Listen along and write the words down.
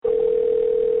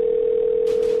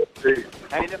Hey,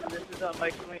 How you doing? This is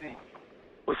Mike Sweeney.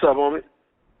 what's up, homie?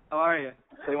 How are you?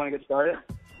 So you want to get started?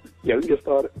 Yeah, we can get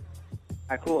started. All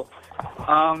right, cool.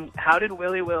 How did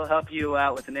Willie Will help you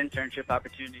out with an internship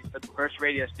opportunity for the first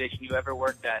radio station you ever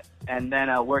worked at? And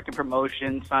then working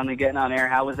promotions, finally getting on air.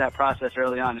 How was that process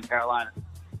early on in Carolina?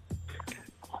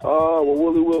 Well,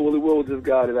 Willie Will was this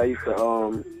guy that I used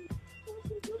to,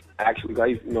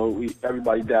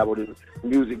 everybody dabbled in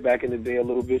music back in the day a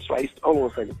little bit. So I used to, hold on a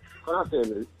second. Hold on a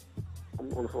minute.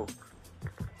 I'm on the phone.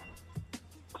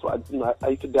 So I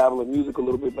used to dabble in music a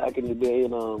little bit back in the day,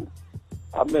 and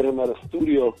I met him at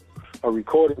a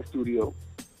recording studio,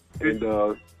 and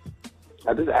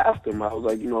I just asked him. I was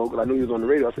like, because I knew he was on the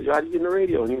radio. I said, how'd you get in the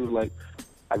radio? And he was like,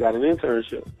 I got an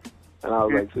internship. And I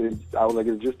was like,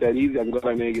 it's just that easy. I can go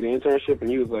down there and get an internship. And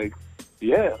he was like,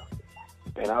 yeah.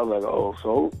 And I was like, oh.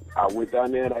 So I went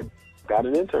down there and I got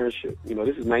an internship.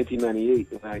 This is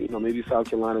 1998. And maybe South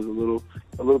Carolina's a little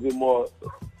bit more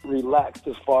relaxed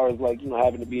as far as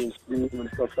having to be in school and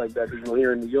stuff like that. Because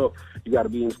here in New York, you got to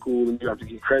be in school and you have to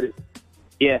get credit.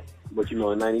 Yeah. But in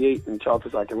 '98 in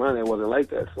Charleston, South Carolina, it wasn't like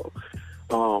that. So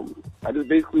I just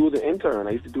basically was an intern.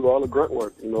 I used to do all the grunt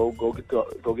work. Go get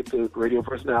the radio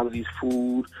personalities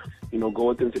food. Go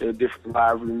with them to their different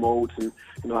live remotes and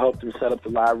help them set up the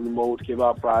live remotes, give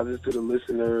out prizes to the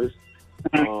listeners.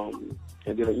 And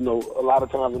then a lot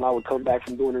of times when I would come back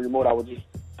from doing the remote, I would just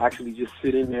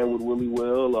sit in there with Willie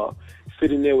Will or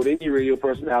sit in there with any radio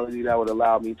personality that would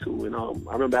allow me to. And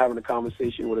I remember having a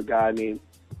conversation with a guy named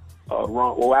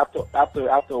Ron. Well, after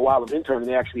a while of interning,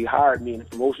 they actually hired me in the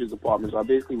promotions department. So I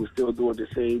basically was still doing the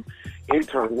same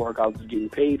intern work. I was just getting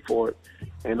paid for it.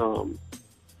 And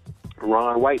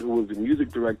Ron White, who was the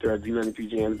music director at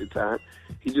Z93 at the time,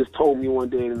 he just told me one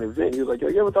day in an event, he was like, yo,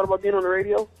 you ever thought about being on the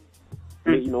radio?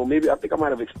 Maybe I think I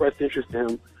might have expressed interest in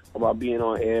him about being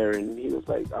on air, and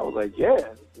I was like, yeah.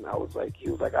 And he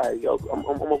was like, all right, yo, I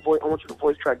want you to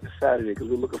voice track this Saturday because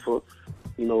we're looking for,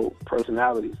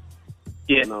 personalities.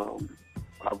 Yeah. And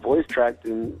I voice tracked,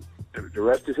 and the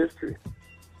rest is history.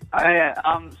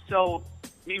 So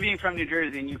me being from New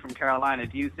Jersey and you from Carolina,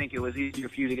 do you think it was easier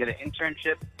for you to get an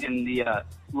internship in the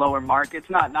lower markets?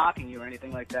 Not knocking you or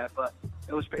anything like that, but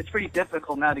it's pretty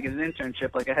difficult now to get an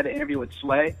internship. Like I had an interview with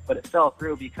Sway, but it fell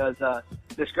through because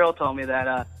this girl told me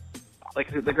that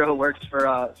the girl who works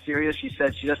for Sirius, she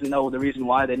said she doesn't know the reason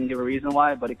why. They didn't give a reason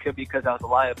why, but it could be because I was a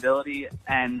liability,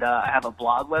 and I have a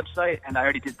blog website, and I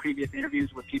already did previous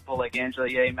interviews with people like Angela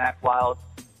Ye, Mac Wild,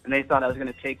 and they thought I was going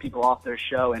to take people off their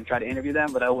show and try to interview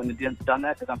them, but I wouldn't have done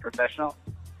that because I'm professional.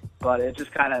 But it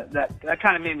just that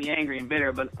kind of made me angry and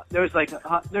bitter. But there's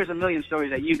a million stories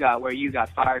that you got where you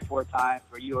got fired 4 times,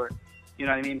 where you were,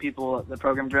 people, the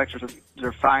program directors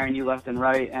are firing you left and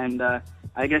right, and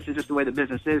I guess it's just the way the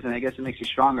business is, and I guess it makes you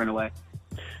stronger in a way.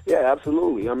 Yeah,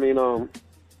 absolutely. I mean,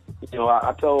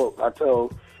 I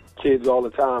tell kids all the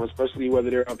time, especially whether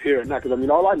they're up here or not, because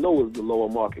all I know is the lower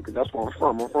market, because that's where I'm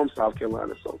from. I'm from South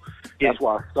Carolina, so that's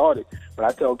why I started. But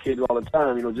I tell kids all the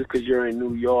time, just because you're in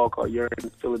New York or you're in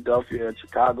Philadelphia or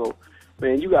Chicago,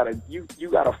 man, you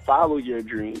gotta follow your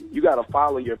dream. You gotta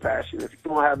follow your passion. If you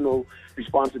don't have no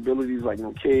responsibilities like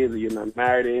no kids or you're not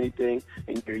married or anything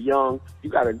and you're young, you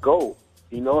gotta go.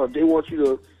 If they want you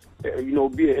to,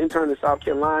 be an intern in South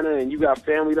Carolina and you got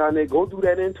family down there, go do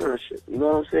that internship. You know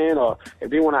what I'm saying? Or if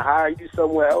they want to hire you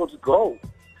somewhere else, go.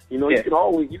 You can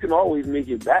always make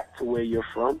it back to where you're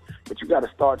from, but you got to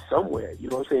start somewhere. You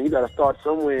know what I'm saying? You got to start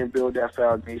somewhere and build that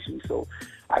foundation. So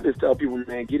I just tell people,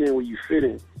 man, get in where you fit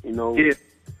in. Yeah.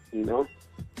 You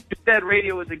said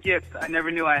radio was a gift I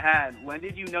never knew I had. When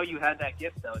did you know you had that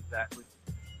gift, though, exactly?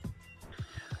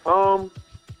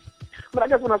 But I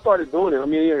guess when I started doing it,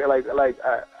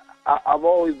 I've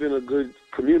always been a good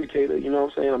communicator, you know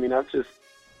what I'm saying? That's just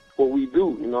what we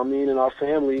do, in our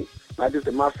family, not just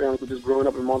in my family, but just growing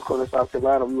up in Moncks Corner, South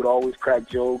Carolina, we would always crack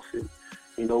jokes and,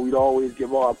 we'd always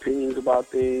give our opinions about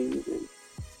things. And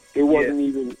it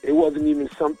wasn't even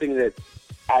something that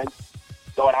I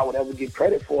thought I would ever get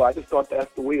credit for. I just thought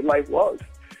that's the way life was.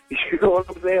 You know what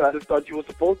I'm saying? I just thought you were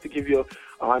supposed to give your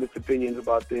honest opinions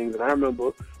about things. And I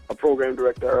remember a program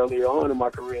director earlier on in my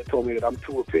career told me that I'm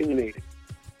too opinionated.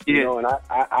 Yeah. And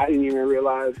I didn't even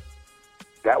realize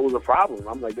that was a problem.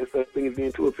 I'm like, there's such thing as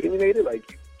being too opinionated.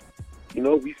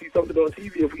 We see something on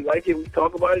TV. If we like it, we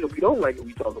talk about it. If we don't like it,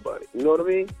 we talk about it. You know what I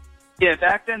mean? Yeah,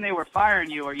 back then they were firing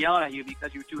you or yelling at you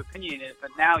because you were too opinionated, but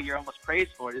now you're almost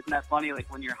praised for it. Isn't that funny?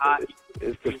 Like when you're hot.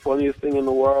 It's the funniest thing in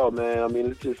the world, man.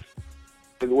 It's just,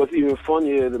 what's even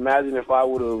funnier is imagine if I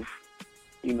would have,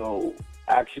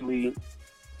 actually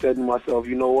said to myself,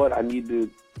 you know what, I need to,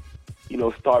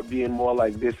 start being more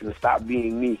like this and stop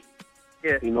being me.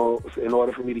 Yeah. You know, in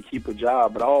order for me to keep a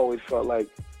job. But I always felt like,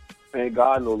 man,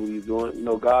 God knows what He's doing. You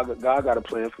know, God got a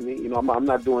plan for me. You know, I'm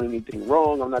not doing anything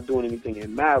wrong. I'm not doing anything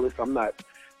in malice. I'm not,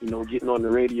 you know, getting on the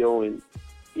radio and,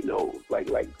 you know, like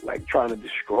trying to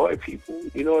destroy people.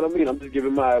 You know what I mean? I'm just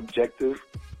giving my objective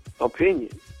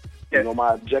opinion. Yeah. You know,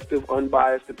 my objective,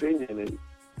 unbiased opinion. And,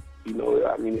 you know,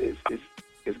 I mean,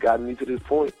 it's gotten me to this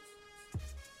point.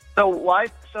 So why?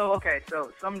 So okay.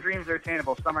 So some dreams are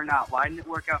attainable, some are not. Why didn't it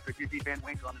work out for Dizzy Van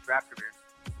Winkle and his rap career?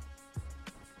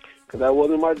 Because that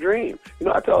wasn't my dream. You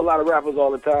know, I tell a lot of rappers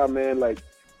all the time, man, like,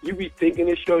 you be thinking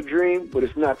it's your dream, but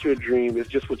it's not your dream. It's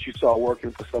just what you saw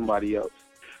working for somebody else.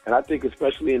 And I think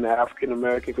especially in the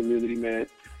African-American community, man,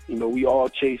 you know, we all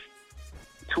chase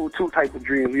two types of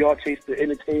dreams. We all chase the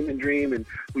entertainment dream, and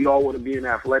we all want to be in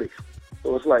athletics.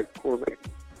 So it's like, hold on.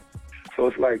 So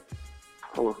it's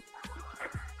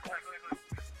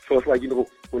like, you know,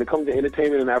 when it comes to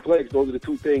entertainment and athletics, those are the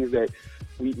two things that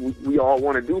we all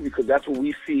want to do, because that's what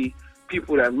we see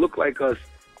people that look like us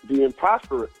being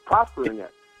prospering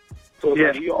at. So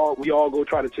it's like we all go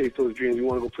try to chase those dreams. We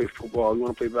want to go play football. We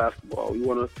want to play basketball. We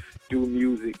want to do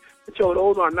music. But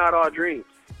those are not our dreams.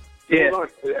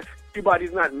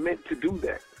 Everybody's not meant to do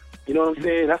that. You know what I'm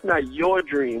saying? That's not your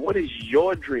dream. What is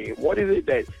your dream? What is it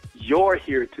that you're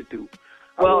here to do?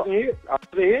 I wasn't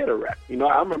here to rap. You know,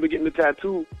 I remember getting a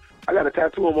tattoo. I got a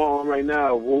tattoo on my arm right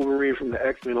now of Wolverine from the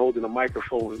X-Men holding a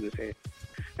microphone in his hand.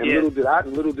 And little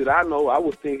did I know, I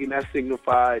was thinking that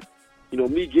signified, you know,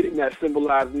 me getting that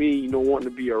symbolized me, you know, wanting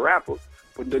to be a rapper.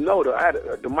 But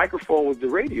the microphone was the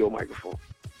radio microphone.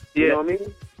 You know what I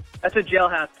mean? That's a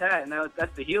jailhouse tat, and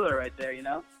that's the healer right there, you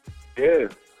know? Yeah.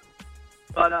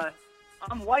 But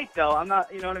I'm white, though. I'm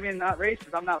not, you know what I mean? Not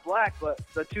racist. I'm not black. But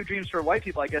the two dreams for white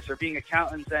people, I guess, are being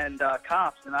accountants and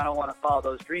cops, and I don't want to follow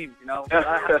those dreams, you know?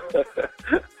 How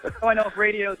do I know if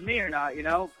radio's me or not, you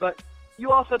know? But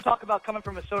you also talk about coming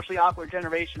from a socially awkward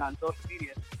generation on social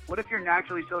media. What if you're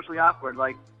naturally socially awkward?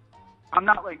 Like, I'm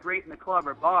not, like, great in the club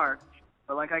or bar,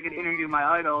 but, like, I could interview my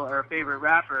idol or a favorite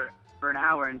rapper for an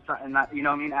hour and not, you know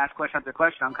what I mean, ask question after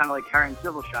question. I'm kind of like Karen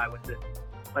Civil Shy with it.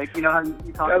 Like, you know how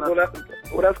you talk about...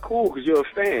 Well, that's cool, because you're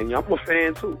a fan. I'm a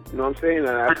fan, too. You know what I'm saying? And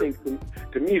I think,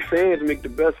 to me, fans make the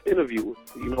best interviewers.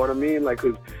 You know what I mean? Like,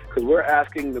 because we're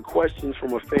asking the questions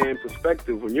from a fan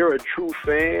perspective. When you're a true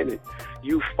fan and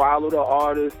you follow the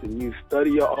artist and you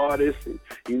study your artist and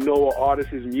you know an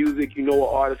artist's music, you know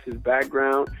an artist's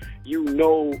background, you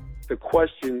know the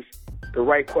questions, the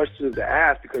right questions to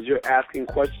ask, because you're asking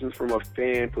questions from a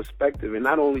fan perspective. And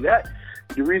not only that,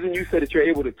 the reason you said that you're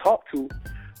able to talk to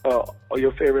or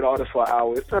your favorite artist for an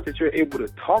hour, it's not that you're able to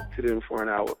talk to them for an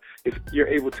hour. It's you're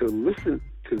able to listen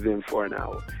to them for an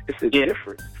hour. It's a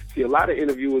difference. See, a lot of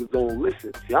interviewers don't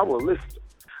listen. See, I'm a listener.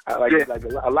 Like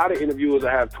a lot of interviewers,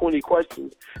 I have 20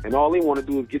 questions, and all they want to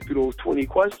do is get through those 20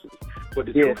 questions. But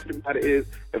the truth of the matter is,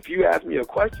 if you ask me a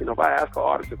question, if I ask an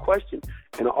artist a question,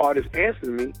 and the artist answers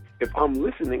me, if I'm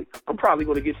listening, I'm probably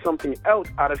going to get something else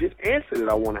out of his answer that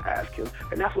I want to ask him.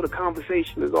 And that's what a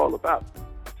conversation is all about.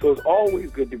 So it's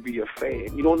always good to be a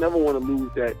fan. You don't never want to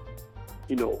lose that,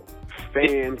 you know,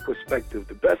 fan perspective.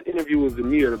 The best interviewers to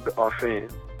me are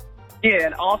fans. Yeah,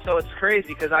 and also it's crazy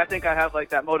because I think I have like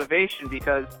that motivation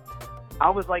because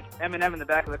I was like Eminem in the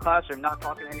back of the classroom, not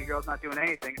talking to any girls, not doing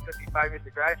anything. It took me 5 years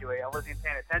to graduate. I wasn't even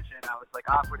paying attention, and I was like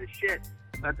awkward as shit.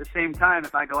 But at the same time,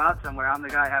 if I go out somewhere, I'm the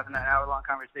guy having that hour-long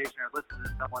conversation or listening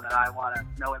to someone that I want to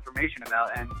know information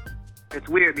about. And it's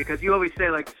weird because you always say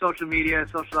like social media,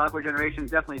 social awkward generation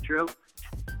is definitely true.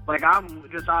 Like I'm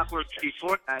just awkward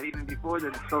before that, even before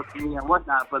the social media and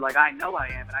whatnot. But like I know I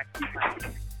am, and I keep my.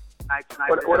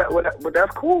 But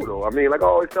that's cool, though. I mean, like I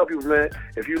always tell people, man,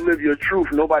 if you live your truth,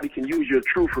 nobody can use your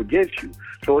truth against you.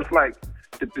 So it's like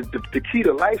the key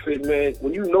to life is, man,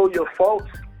 when you know your faults,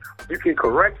 you can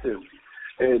correct them.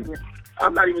 And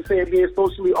I'm not even saying being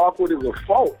socially awkward is a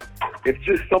fault. It's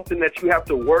just something that you have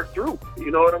to work through.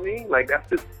 You know what I mean? Like that's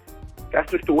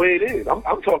just the way it is.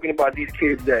 I'm talking about these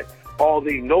kids that all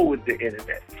they know is the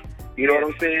internet. You know what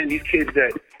I'm saying? These kids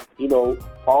that, you know,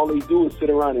 all they do is sit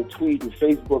around and tweet and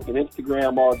Facebook and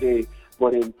Instagram all day,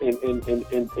 but in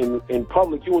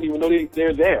public, you won't even know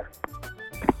they're there.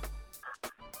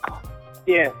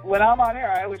 Yeah, when I'm on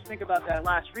air, I always think about that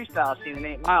last freestyle scene in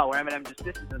 8 Mile where Eminem just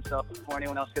disses himself before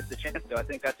anyone else gets the chance to. I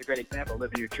think that's a great example of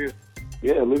living your truth.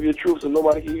 Yeah, live your truth so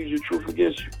nobody can use your truth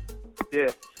against you.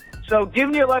 Yeah. So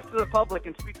giving your life to the public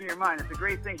and speaking your mind, it's a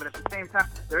great thing, but at the same time,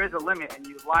 there is a limit and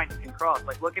lines you can cross.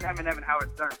 Like, look at Eminem and Howard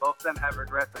Stern. Both of them have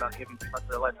regrets about giving too much of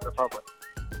their life to the public.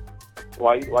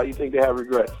 Why you think they have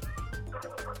regrets?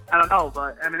 I don't know,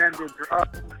 but Eminem did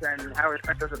drugs and Howard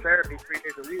Stern does a therapy 3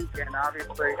 days a week, and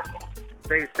obviously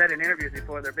they said in interviews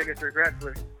before their biggest regrets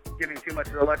was giving too much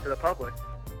of the life to the public.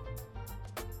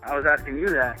 I was asking you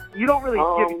that. You don't really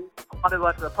give a lot of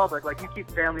life to the public. Like, you keep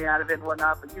family out of it and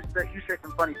whatnot, but you share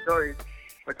some funny stories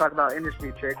or talk about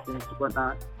industry tricks and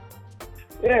whatnot.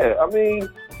 Yeah, I mean,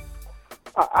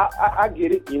 I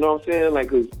get it. You know what I'm saying? Like,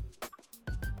 'cause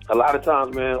a lot of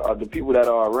times, man, the people that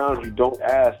are around you don't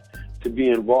ask to be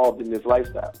involved in this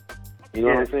lifestyle. You know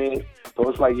what I'm saying? So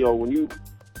it's like, yo, when you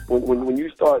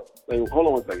start, like, hold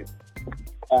on one second.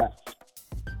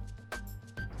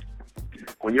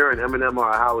 When you're an Eminem or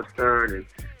a Howard Stern, and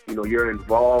you know you're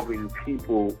involving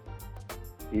people,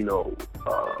 you know,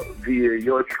 via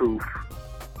your truth.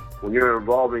 When you're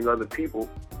involving other people,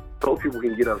 those people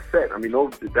can get upset. I mean,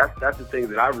 that's the thing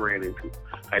that I've ran into.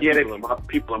 Like,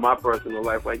 people in my personal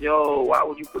life, like, yo, why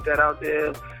would you put that out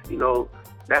there? You know,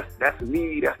 that's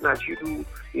me. That's not you.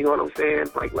 You know what I'm saying?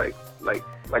 Like,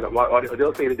 or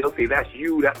they'll say that's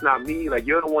you. That's not me. Like,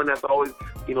 you're the one that's always,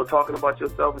 you know, talking about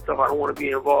yourself and stuff. I don't want to be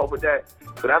involved with that.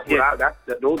 So that's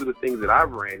those are the things that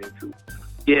I've ran into.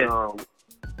 Yeah.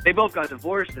 They both got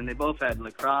divorced and they both had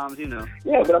like problems, you know.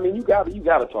 Yeah, but I mean, you got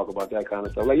to talk about that kind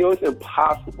of stuff. Like, yo, it's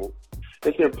impossible.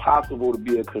 It's impossible to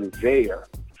be a conveyor,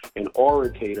 an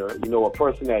orator, you know, a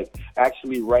person that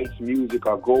actually writes music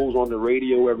or goes on the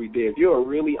radio every day. If you're a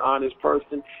really honest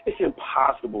person, it's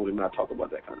impossible to not talk about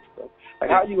that kind of stuff. Like,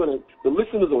 how are you going to, the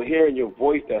listeners will hear in your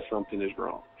voice that something is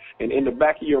wrong. And in the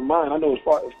back of your mind, I know as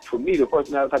far as, for me, the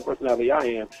type of personality I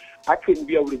am, I couldn't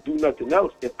be able to do nothing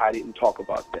else if I didn't talk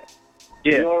about that.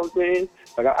 Yeah. You know what I'm saying?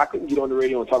 Like, I couldn't get on the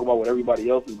radio and talk about what everybody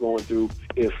else is going through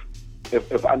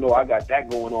if I know I got that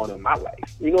going on in my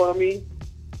life. You know what I mean?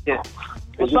 Yeah.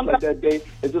 It's just like that day.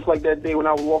 It's just like that day when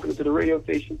I was walking into the radio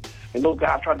station and those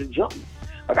guys tried to jump me.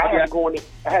 Like, I had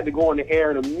to go on the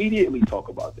air and immediately talk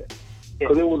about that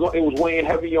because it was weighing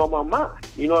heavy on my mind.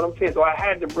 You know what I'm saying? So I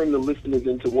had to bring the listeners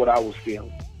into what I was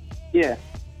feeling. Yeah.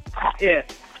 Yeah.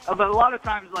 But a lot of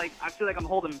times, like, I feel like I'm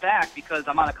holding back because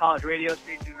I'm on a college radio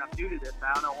station and I'm new to this.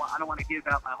 I don't want to give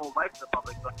out my whole life to the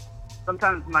public, but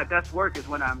sometimes my best work is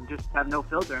when I'm just have no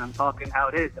filter and I'm talking how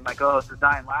it is, and my co-host is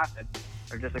dying laughing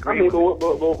or disagreeing. I mean,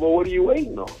 but what are you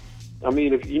waiting on? I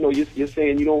mean, if you know you're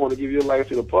saying you don't want to give your life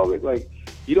to the public, like,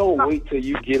 you don't wait till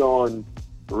you get on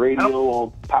radio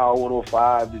on Power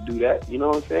 105 to do that. You know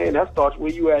what I'm saying? That starts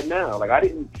where you at now. Like, I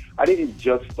didn't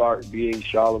just start being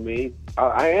Charlamagne.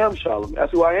 I am Charlamagne.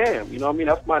 That's who I am. You know what I mean?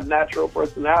 That's my natural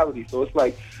personality. So it's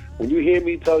like, when you hear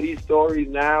me tell these stories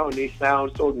now and they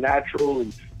sound so natural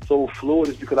and so fluid,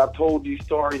 it's because I've told these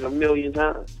stories a million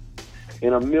times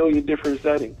in a million different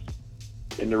settings.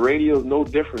 And the radio is no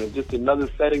different. It's just another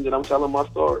setting that I'm telling my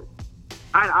story.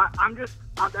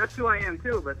 That's who I am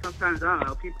too, but sometimes, I don't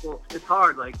know, people, it's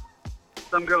hard. Like,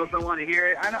 some girls don't want to hear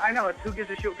it. I know it's who gives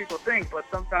a shit what people think, but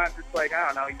sometimes it's like, I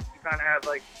don't know, you kind of have,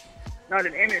 like, not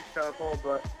an image to uphold,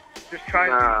 but just try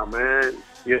to. Nah, man,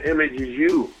 your image is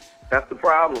you. That's the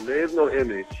problem. There is no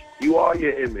image. You are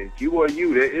your image. You are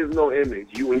you. There is no image.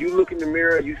 When you look in the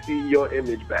mirror, you see your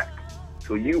image back.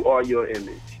 So you are your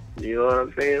image. You know what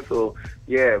I'm saying? So,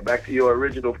 yeah, back to your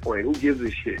original point. Who gives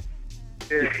a shit?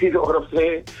 You know what I'm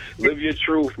saying? Live your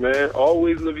truth, man.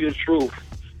 Always live your truth.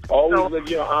 Always live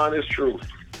your honest truth.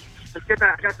 Let's get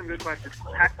back. I got some good questions.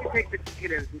 How do you take the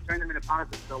negatives and turn them into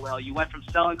positives so well? You went from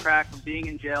selling crack, from being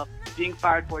in jail, being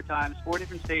fired 4 times, 4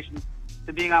 different stations,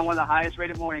 to being on one of the highest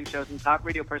rated morning shows and top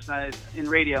radio personalities in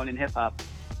radio and in hip-hop.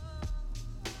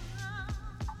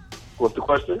 What's the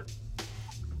question?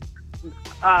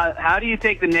 How do you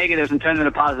take the negatives and turn them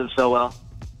into positives so well?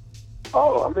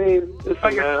 Oh, I mean,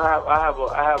 listen, man, I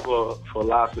have a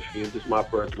philosophy. It's just my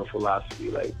personal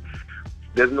philosophy. Like,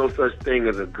 there's no such thing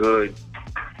as a good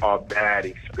or bad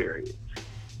experience.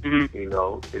 Mm-hmm. You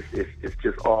know, it's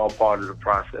just all part of the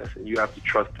process, and you have to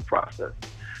trust the process.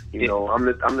 You know, I'm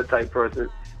the type person,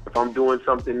 if I'm doing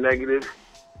something negative,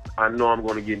 I know I'm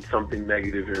going to get something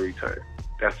negative in return.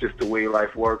 That's just the way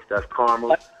life works. That's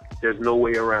karma. There's no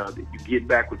way around it. You get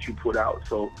back what you put out.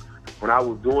 So when I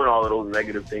was doing all of those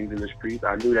negative things in the streets,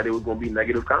 I knew that it was going to be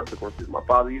negative consequences. My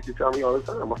father used to tell me all the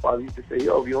time. My father used to say,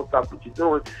 yo, if you don't stop what you're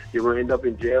doing, you're going to end up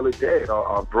in jail or dead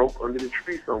or broke under the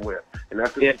tree somewhere. And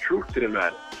that's the truth to the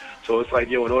matter. So it's like,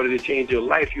 yo, in order to change your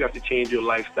life, you have to change your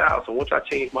lifestyle. So once I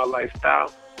changed my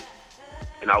lifestyle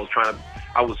and I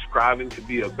was striving to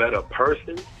be a better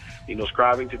person, you know,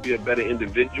 striving to be a better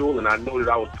individual, and I know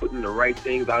that I was putting the right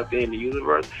things out there in the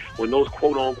universe. When those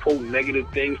quote-unquote negative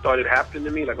things started happening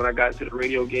to me, like when I got into the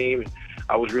radio game and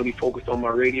I was really focused on my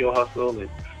radio hustle and,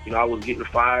 you know, I was getting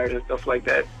fired and stuff like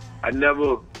that, I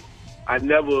knew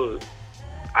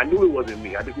it wasn't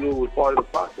me. I just knew it was part of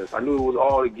the process. I knew it was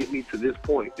all to get me to this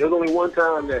point. There's only one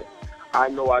time that I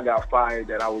know I got fired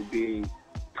that I was being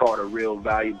taught a real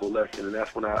valuable lesson, and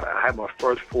that's when I had my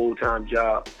first full-time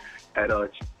job at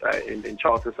in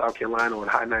Charleston, South Carolina on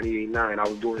High 98.9. I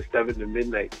was doing 7 to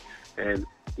midnight, and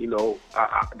you know,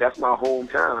 that's my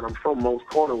hometown. I'm from Moncks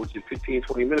Corner, which is 15,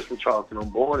 20 minutes from Charleston. I'm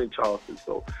born in Charleston,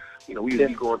 so you know, we'd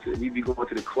be going to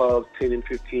the clubs 10 and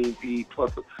 15 feet.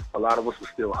 Plus, a lot of us were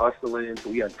still hustling, so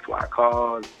we had to fly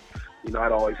cars. You know,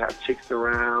 I'd always have chicks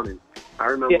around, and I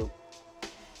remember. Yeah.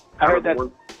 I heard that.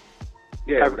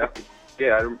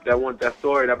 That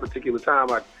story. That particular time,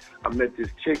 I met this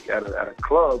chick at a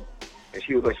club, and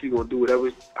she was like, she's gonna do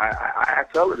whatever I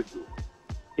tell her to do.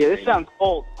 Yeah, this sounds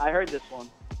old. I heard this one.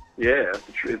 Yeah, it's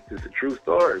a true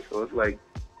story. So it's like,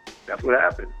 that's what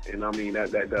happened. And I mean,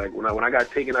 that when I got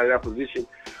taken out of that position,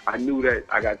 I knew that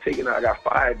I got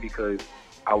fired because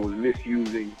I was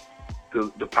misusing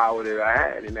the power that I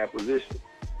had in that position.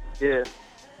 Yeah,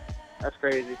 that's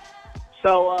crazy.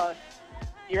 So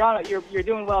you're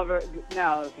doing well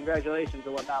now. Congratulations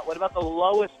and whatnot. What about the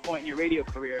lowest point in your radio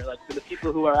career? Like for the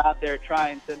people who are out there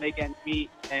trying to make ends meet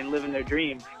and living their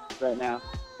dreams right now,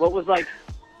 what was like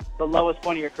the lowest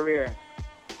point of your career?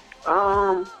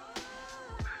 I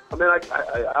mean,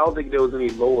 I don't think there was any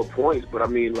lower points, but I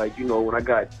mean, like, you know, when I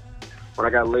got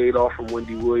laid off from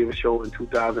Wendy Williams' show in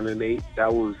 2008,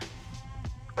 that was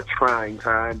a trying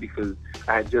time because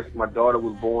my daughter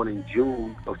was born in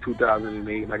June of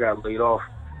 2008, and I got laid off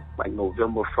like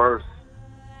November 1st,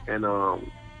 and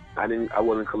I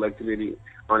wasn't collecting any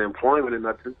unemployment or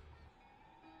nothing.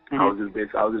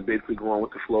 Mm-hmm. I was just basically going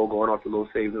with the flow, going off the little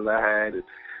savings I had, and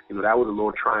you know, that was a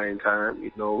little trying time.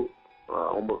 You know,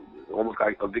 almost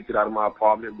got evicted out of my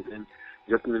apartment, but then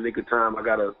just in the nick of time, I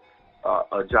got a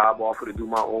job offer to do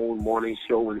my own morning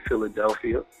show in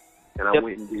Philadelphia, and I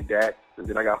went and did that, and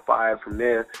then I got fired from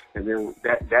there, and then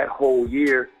that whole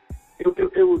year, it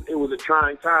was a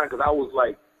trying time because I was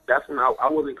like, that's when I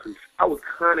was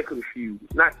kind of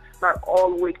confused, not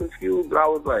all the way confused, but I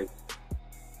was like,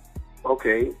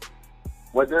 okay,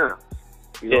 what now?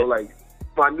 You know, like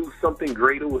if I knew something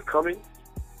greater was coming,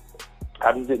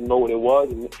 I just didn't know what it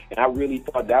was, and I really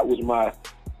thought that was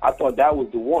I thought that was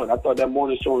the one. I thought that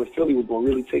morning show in Philly was going to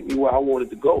really take me where I wanted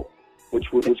to go, which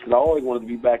because I always wanted to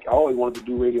be back. I always wanted to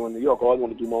do radio in New York. I always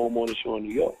wanted to do my own morning show in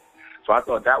New York. So I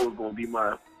thought that was going to be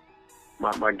my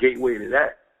gateway to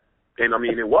that. And I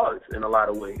mean, it was in a lot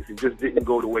of ways. It just didn't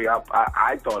go the way I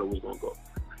thought it was going to go.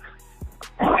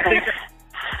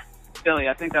 Philly,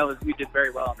 I think you did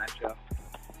very well on that show.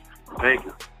 Thank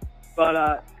you.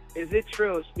 But is it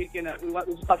true, speaking of, we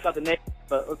just talked about the negative,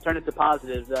 but let's turn it to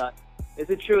positives. Is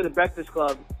it true the Breakfast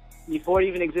Club, before it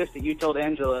even existed, you told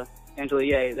Angela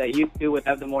Yeh that you two would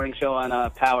have the morning show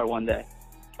on Power one day?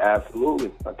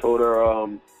 Absolutely. I told her,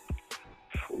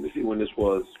 let me see when this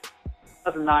was.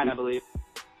 2009, I believe.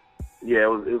 Yeah, it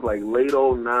was like late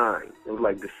 2009. It was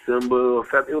like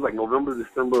November,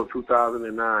 December of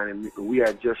 2009, and we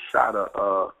had just shot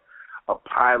a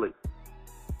pilot.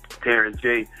 Terrence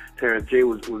J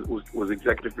was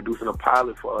executive producing a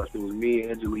pilot for us. It was me,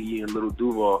 Angela Yee, and Little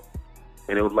Duval,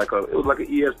 and it was like an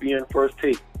ESPN first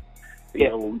take. You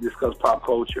know, when we discussed pop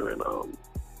culture, and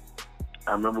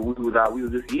I remember we were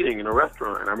just eating in a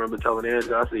restaurant, and I remember telling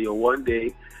Angela, I said, yo, one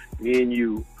day, me and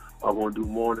you are going to do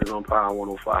mornings on Power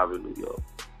 105 in New York.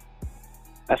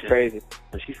 That's crazy.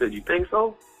 And she said, you think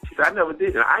so? She said, I never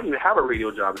did. And I didn't even have a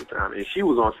radio job at the time. And she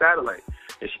was on satellite.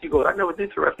 And she goes, I never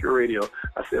did terrestrial radio.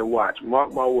 I said, watch,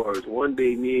 mark my words. One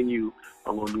day, me and you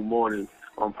are going to do mornings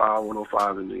on Power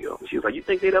 105 in New York. And she was like, you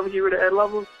think they'd ever get rid of Ed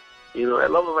Lover? You know,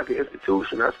 Ed Lover's like an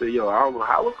institution. I said, yo, I don't know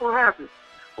how it's going to happen.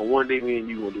 But one day, me and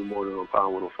you going to do mornings on Power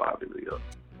 105 in New York.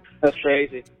 That's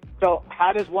crazy. So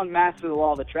how does one master the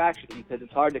law of attraction? Because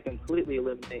it's hard to completely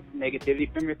eliminate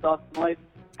negativity from your thoughts in life.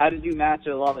 How did you master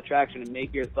the law of attraction and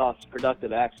make your thoughts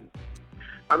productive actions?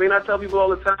 I mean, I tell people all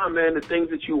the time, man, the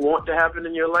things that you want to happen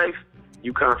in your life,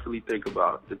 you constantly think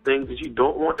about. The things that you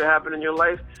don't want to happen in your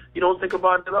life, you don't think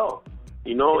about it at all.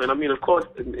 You know, and I mean, of course,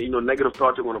 you know, negative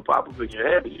thoughts are going to pop up in your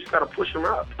head, but you just got to push them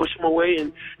out, push them away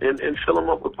and fill them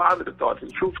up with positive thoughts.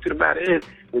 And the truth to the matter is,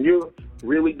 when you're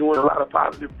really doing a lot of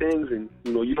positive things and,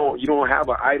 you know, you don't have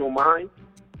an idle mind,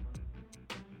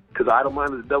 because idle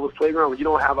mind is the devil's playground. When you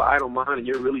don't have an idle mind and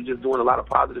you're really just doing a lot of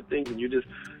positive things and you're just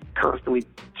constantly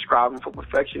striving for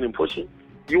perfection and pushing,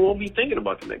 you won't be thinking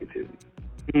about the negativity.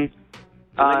 Mm-hmm.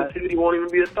 The negativity won't even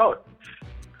be a thought.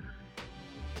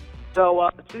 So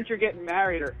since you're getting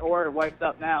married or wifed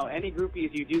up now, any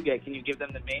groupies you do get, can you give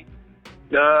them to me?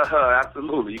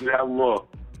 Absolutely. You can have them all.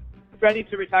 Ready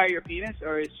to retire your penis,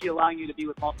 or is she allowing you to be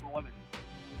with multiple women?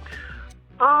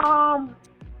 I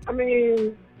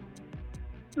mean,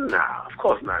 Nah, of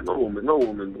course not. No woman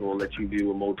gonna let you be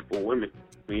with multiple women.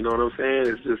 You know what I'm saying?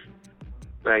 It's just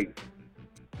like,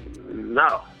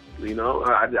 no. You know,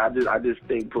 I just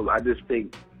think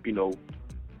you know,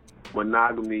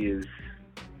 monogamy is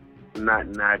not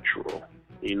natural.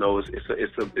 You know,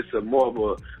 it's a more of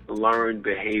a learned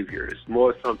behavior. It's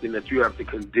more something that you have to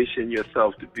condition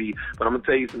yourself to be. But I'm gonna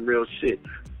tell you some real shit.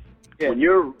 Yeah.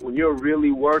 When you're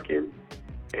really working,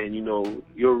 and you know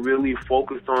you're really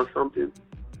focused on something,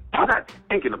 you're not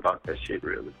thinking about that shit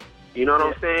really. You know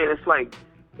what I'm saying? It's like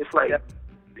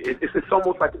it's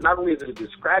almost like, not only is it a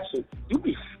distraction, you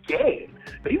be scared.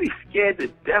 You be scared to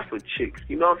death of chicks.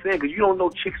 You know what I'm saying? Because you don't know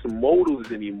chicks'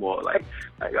 motives anymore. Like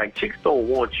chicks don't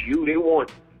want you. They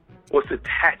want what's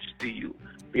attached to you.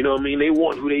 You know what I mean? They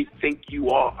want who they think you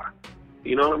are.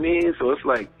 You know what I mean? So it's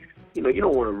like, you know, you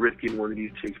don't want to risk getting one of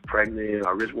these chicks pregnant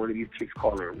or risk one of these chicks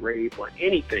calling her rape or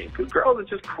anything. Because girls are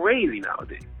just crazy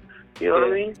nowadays. You know what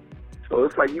I mean? So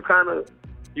it's like you kind of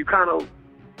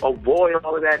avoid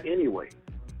all of that anyway.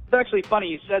 It's actually funny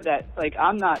you said that. Like,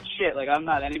 I'm not shit. Like, I'm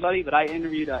not anybody, but I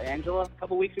interviewed Angela a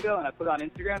couple weeks ago, and I put it on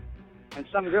Instagram. And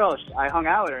some girl, I hung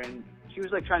out with her, and she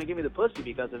was, like, trying to give me the pussy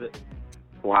because of it.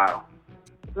 Wow.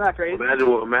 Isn't that crazy?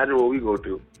 Imagine what we go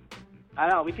through. I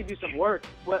know. We could do some work.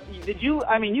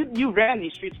 You ran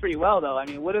these streets pretty well, though. I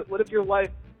mean, what if Tahiri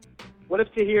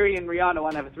and Rihanna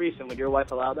want to have a threesome? Would your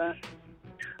wife allow that?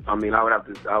 I mean, I would have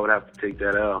to take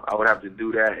that out. I would have to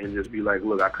do that and just be like,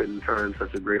 look, I couldn't turn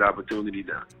such a great opportunity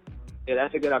down. Yeah,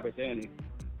 that's a good opportunity.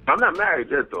 I'm not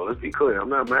married yet, though. Let's be clear. I'm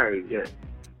not married yet.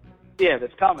 Yeah,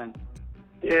 it's coming.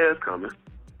 Yeah, it's coming.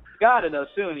 Got it, though,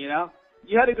 soon, you know?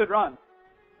 You had a good run.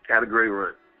 Had a great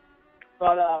run.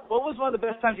 But what was one of the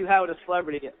best times you had with a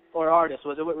celebrity or artist?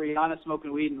 Was it with Rihanna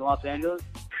smoking weed in Los Angeles?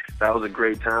 That was a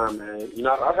great time, man. You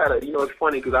know, it's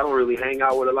funny because I don't really hang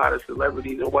out with a lot of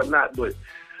celebrities and whatnot, but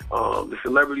the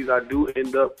celebrities I do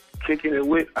end up kicking it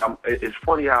with, it's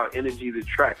funny how energies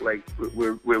attract. Like,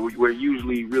 we're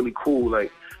usually really cool.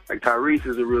 Like Tyrese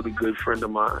is a really good friend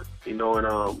of mine, you know,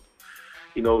 and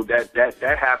you know,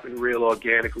 that happened real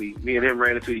organically. Me and him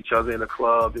ran into each other in a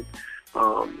club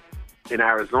in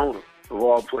Arizona, of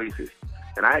all places.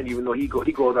 And I didn't even know he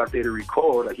goes out there to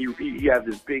record. Like, he has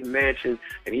this big mansion,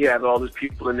 and he has all these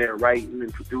people in there writing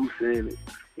and producing. And,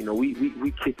 you know,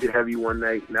 we kicked it heavy one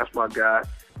night, and that's my guy.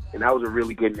 And that was a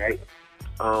really good night.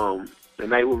 The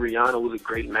night with Rihanna was a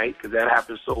great night because that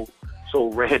happened so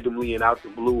randomly and out the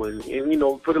blue. And you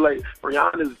know, put it like,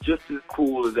 Rihanna is just as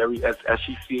cool as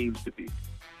she seems to be.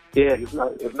 Yeah,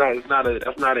 that's not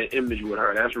an image with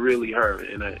her. That's really her,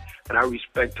 and I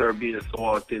respect her being so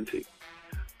authentic.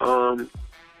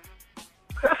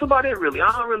 That's about it, really.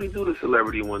 I don't really do the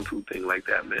celebrity 1-2 thing like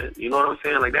that, man. You know what I'm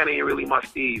saying? Like, that ain't really my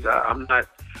steez. I'm not,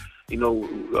 you know,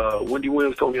 Wendy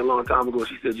Williams told me a long time ago,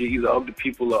 she said, you're either of the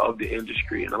people or of the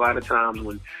industry. And a lot of times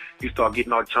when you start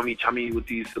getting all chummy with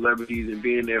these celebrities and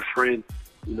being their friend,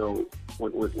 you know,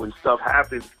 when stuff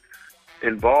happens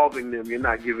involving them, you're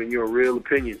not giving your real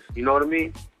opinions. You know what I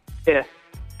mean? Yeah.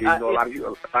 You know, a lot of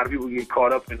people get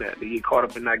caught up in that. They get caught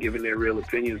up in not giving their real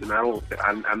opinions, and I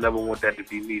never want that to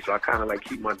be me. So I kind of like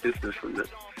keep my distance from this.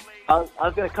 I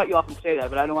was going to cut you off and say that,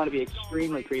 but I don't want to be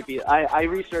extremely creepy. I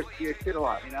researched your shit a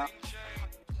lot, you know?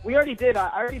 I already did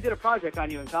a project on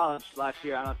you in college last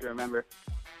year. I don't know if you remember.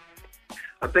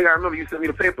 I think I remember you sent me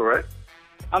the paper, right?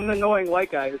 I'm the annoying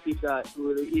white guy who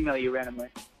would email you randomly.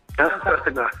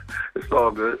 Nah, it's all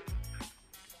good.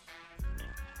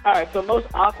 All right, so most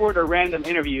awkward or random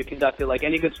interview you conducted, like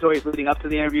any good stories leading up to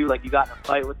the interview, like you got in a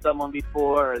fight with someone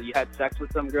before, or you had sex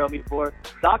with some girl before.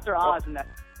 Dr. Oz and that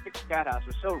cat house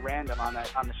was so random on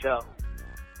the show.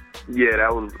 Yeah,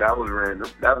 that was random.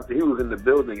 He was in the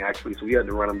building actually, so we had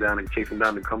to run him down and chase him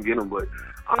down to come get him. But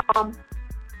I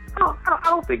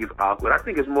don't think it's awkward. I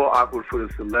think it's more awkward for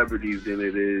the celebrities than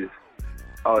it is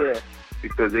us. Yeah.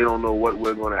 Because they don't know what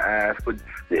we're going to ask. But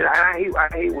yeah, I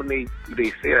hate when they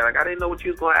say that. Like, I didn't know what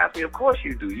you was going to ask me. Of course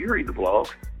you do. You read the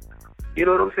blogs. You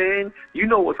know what I'm saying? You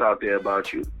know what's out there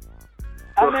about you.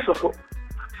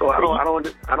 So I don't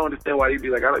understand why you'd be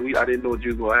like, I didn't know what you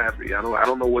was going to ask me. I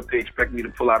don't know what they expect me to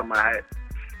pull out of my hat.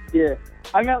 Yeah.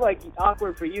 I meant, like,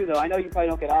 awkward for you, though. I know you probably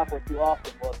don't get awkward too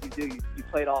often. Well, if you do, you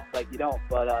play it off like you don't.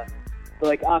 But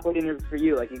like, awkward interview for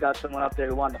you. Like, you got someone up there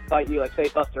who wanted to fight you. Like, say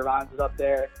Busta Rhymes is up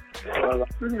there.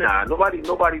 Nah,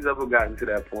 nobody's ever gotten to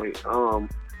that point. I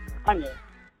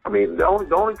mean, the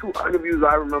only two interviews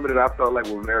I remember that I felt like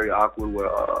were very awkward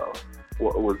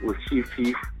was Chief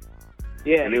Keef.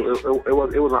 Yeah. And it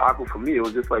wasn't awkward for me. It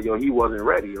was just like, yo, he wasn't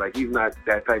ready. Like, he's not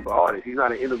that type of artist. He's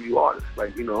not an interview artist.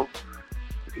 Like, you know,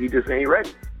 he just ain't ready.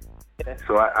 Yeah.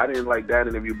 So I didn't like that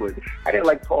interview, but I didn't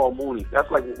like Paul Mooney. That's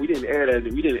like, we didn't air that.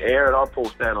 We didn't air it or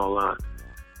post that online.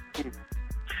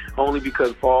 Only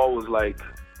because Paul was like,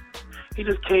 he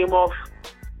just came off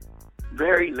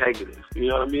very negative. You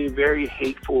know what I mean? Very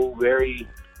hateful, very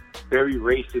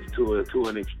racist to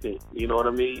an extent. You know what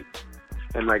I mean?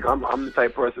 And like, I'm the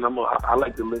type of person, I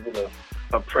like to live in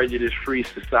a prejudice-free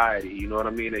society. You know what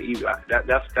I mean?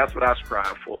 That's what I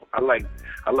strive for. I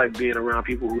like being around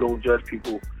people who don't judge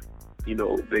people, you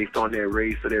know, based on their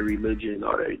race or their religion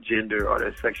or their gender or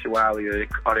their sexuality or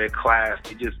their class.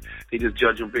 They just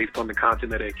judge them based on the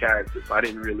content of their character. So I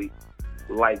didn't really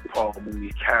like Paul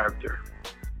Mooney's character.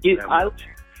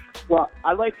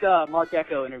 I liked Mark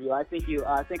Ecko interview. I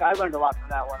think I learned a lot from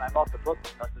that one. I bought the book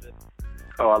because of it.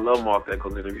 Oh, I love Mark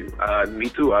Ecko's interview. Me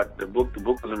too. The book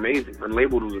was amazing.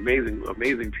 Unlabeled was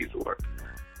amazing piece of work.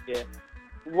 Yeah.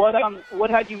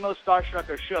 What had you most starstruck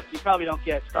or shook? You probably don't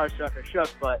get starstruck or shook,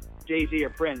 but Jay-Z or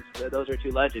Prince, those are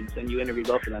two legends, and you interviewed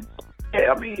both of them.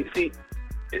 Yeah, I mean, see,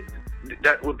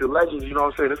 that with the legends, you know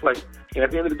what I'm saying? It's like,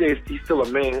 at the end of the day, he's still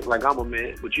a man, like I'm a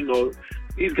man. But you know,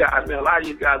 these guys, man, a lot of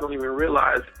these guys don't even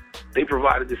realize they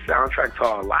provided the soundtrack to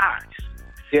our lives.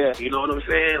 Yeah. You know what I'm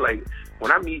saying? Like,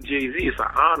 when I meet Jay-Z, it's an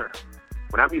honor.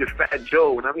 When I meet a Fat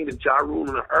Joe, when I meet a Ja Rule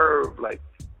and a Herb, like,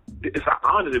 it's an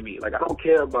honor to me. Like, I don't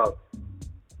care about,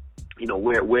 you know,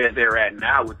 where they're at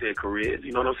now with their careers.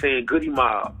 You know what I'm saying? Goody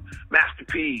Mob, Master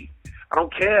P. I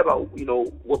don't care about, you know,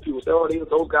 what people say, oh,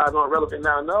 those guys aren't relevant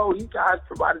now. No, these guys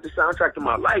provided the soundtrack to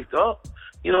my life, dog.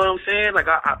 You know what I'm saying? Like,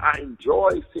 I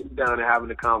enjoy sitting down and having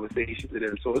a conversation with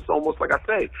them. So it's almost like I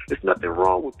say, there's nothing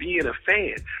wrong with being a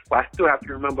fan. But I still have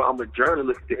to remember I'm a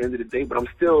journalist at the end of the day. But I'm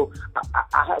still,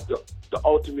 I have the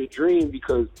ultimate dream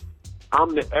because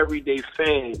I'm the everyday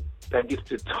fan that gets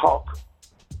to talk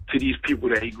to these people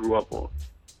that he grew up on.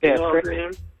 Yeah, you know what I'm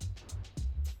saying?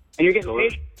 And you're getting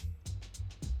paid?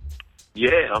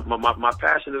 Yeah, my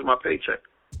passion is my paycheck.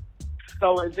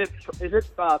 So is it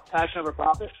passion over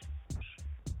profit?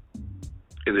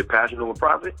 Is it passion over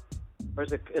profit? Or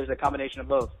is it a combination of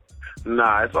both?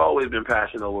 Nah, it's always been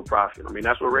passion over profit. I mean,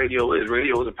 that's what radio is.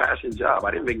 Radio is a passion job.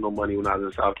 I didn't make no money when I was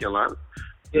in South Carolina.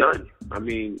 Yeah. None. I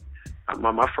mean,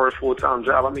 my first full-time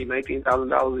job, I made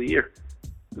 $19,000 a year.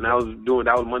 And that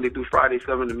was Monday through Friday,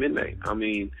 7 to midnight. I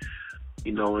mean,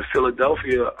 you know, in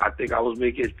Philadelphia, I think I was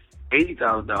making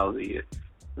 $80,000 a year.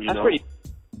 That's pretty.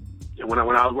 And when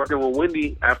I was working with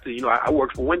Wendy, after, you know, I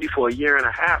worked for Wendy for a year and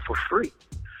a half for free.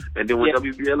 And then when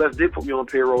WBLS did put me on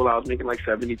payroll, I was making like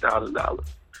 $70,000.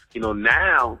 You know,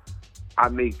 now I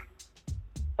make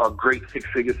a great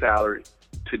six-figure salary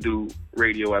to do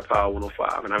radio at Power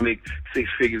 105, and I make 6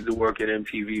 figures to work at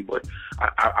MTV. But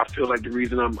I feel like the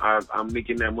reason I'm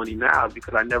making that money now is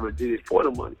because I never did it for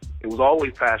the money. It was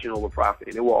always passion over profit,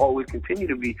 and it will always continue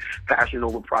to be passion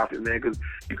over profit, man. Because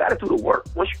you got to do the work.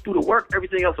 Once you do the work,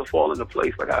 everything else will fall into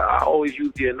place. Like I always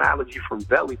use the analogy from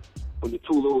Belly. When the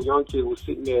two little young kids were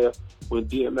sitting there when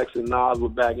DMX and Nas were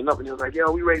bagging up, and he was like,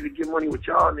 yo, we ready to get money with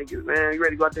y'all niggas, man. We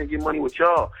ready to go out there and get money with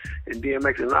y'all. And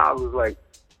DMX and Nas was like,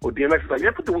 DMX was like,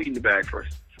 man, put the weed in the bag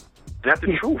first. And that's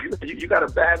the truth. You got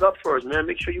to bag up first, man.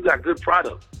 Make sure you got good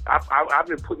product. I've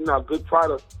been putting out good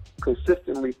product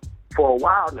consistently for a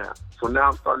while now. So now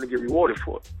I'm starting to get rewarded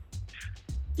for it.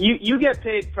 You get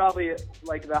paid probably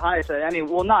like the highest at any,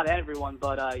 well, not everyone,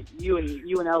 but you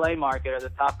and LA market are the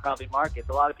top probably markets.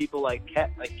 A lot of people like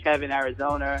Kevin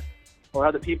Arizona or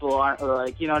other people aren't, or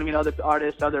like, you know what I mean, other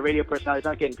artists, other radio personalities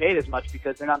aren't getting paid as much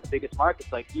because they're not the biggest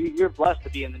markets. Like you're blessed to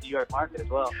be in the New York market as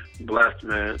well. Blessed,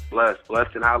 man. Blessed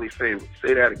and highly favored.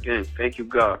 Say that again. Thank you,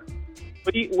 God.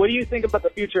 What do you think about the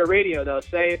future of radio though?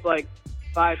 Say if like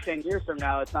 5-10 years from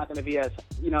now, it's not going to be as,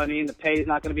 you know what I mean, the pay is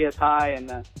not going to be as high,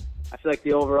 and I feel like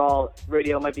the overall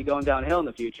radio might be going downhill in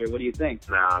the future. What do you think?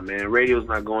 Nah, man, radio's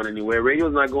not going anywhere.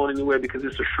 Radio's not going anywhere because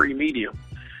it's a free medium.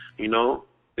 You know,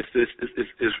 it's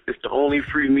the only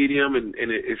free medium, and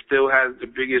it still has the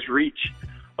biggest reach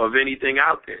of anything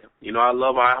out there. You know, I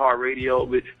love iHeartRadio,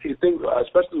 but see, the thing,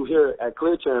 especially here at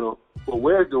Clear Channel, what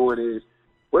we're doing is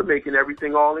we're making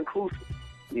everything all inclusive.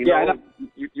 You know,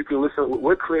 you can listen.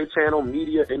 We're Clear Channel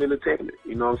Media and Entertainment.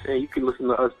 You know what I'm saying? You can listen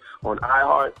to us on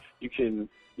iHeart. You can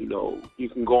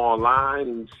go online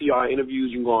and see our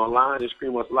interviews. You can go online and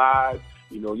stream us live.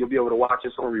 You know, you'll be able to watch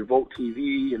us on Revolt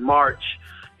TV in March.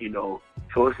 You know,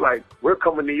 so it's like we're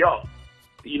coming to y'all.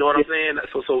 You know what I'm saying?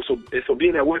 So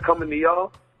being that we're coming to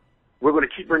y'all, we're going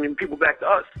to keep bringing people back to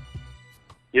us.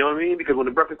 You know what I mean? Because when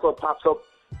the Breakfast Club pops up,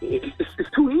 it's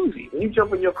too easy. When you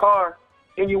jump in your car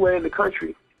anywhere in the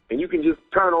country and you can just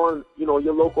turn on, you know,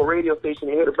 your local radio station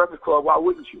and hear the Breakfast Club, why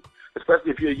wouldn't you? Especially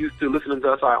if you're used to listening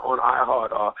to us on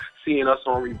iHeart or seeing us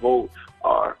on Revolt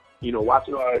or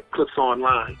watching our clips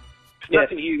online. It's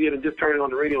nothing easier than just turning on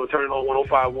the radio and turning on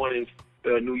 105.1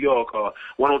 in New York or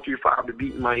 103.5 The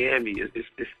Beat in Miami. It's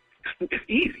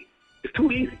easy. It's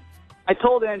too easy. I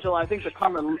told Angela, I think the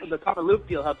Karma Loop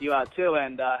deal helped you out too,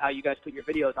 and how you guys put your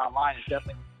videos online is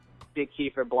definitely a big key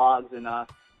for blogs and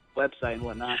website and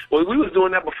whatnot. Well, we was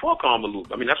doing that before Karma Loop.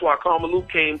 I mean, that's why Karma Loop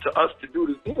came to us to do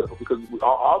this deal, because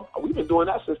we've been doing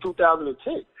that since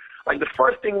 2010. Like, the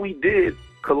first thing we did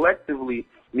collectively,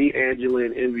 me, Angela,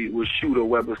 and Envy, was shoot a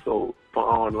webisode for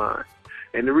online.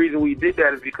 And the reason we did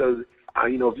that is because,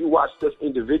 if you watched us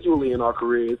individually in our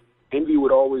careers, Envy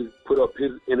would always put up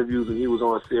his interviews when he was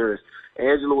on Sirius.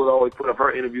 Angela would always put up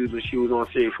her interviews when she was on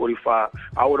Shade 45.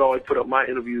 I would always put up my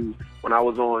interviews when I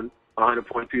was on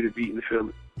 100.3 The Beat in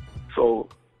Philly. So,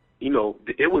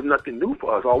 it was nothing new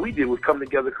for us. All we did was come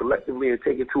together collectively and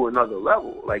take it to another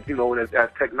level. Like, and as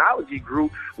technology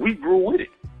grew, we grew with it.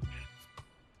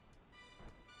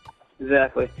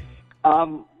 Exactly.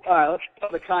 All right, let's talk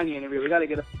about the Kanye interview. We got to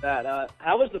get up to that.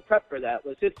 How was the prep for that?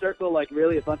 Was his circle like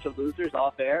really a bunch of losers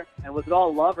off air? And was it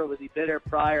all love, or was he bitter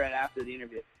prior and after the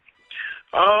interview?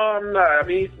 No, I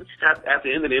mean, at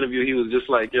the end of the interview, he was just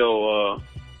like,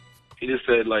 he just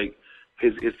said, like,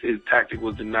 his tactic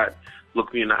was to not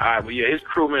look me in the eye. But yeah, his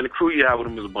crew, man, the crew you have with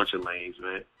him is a bunch of lames,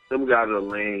 man. Them guys are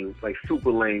lames, like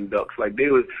super lame ducks. Like, they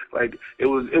was, like, it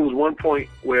was one point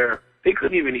where they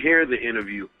couldn't even hear the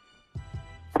interview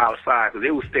outside, because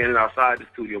they were standing outside the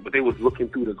studio, but they was looking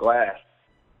through the glass.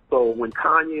 So when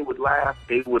Kanye would laugh,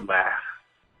 they would laugh.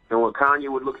 And when Kanye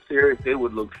would look serious, they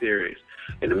would look serious.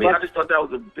 And to me, I just thought that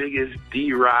was the biggest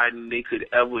D-riding they could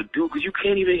ever do, because you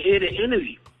can't even hear the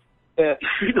interview. Yeah.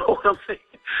 You know what I'm saying?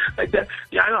 Like that.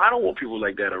 Yeah, I don't want people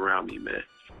like that around me, man.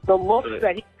 The looks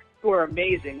that he were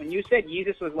amazing. When you said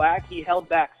Yeezus was whack, he held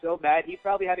back so bad. He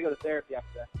probably had to go to therapy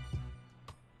after that.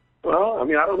 Well, I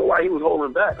mean, I don't know why he was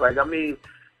holding back. Like, I mean,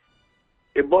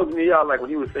 it bugged me out, like, when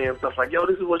he was saying stuff like, yo,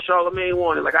 this is what Charlamagne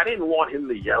wanted. Like, I didn't want him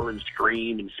to yell and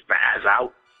scream and spaz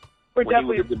out when he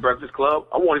was at the Breakfast Club.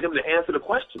 I wanted him to answer the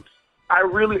questions. I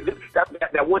really,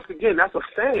 that once again, that's a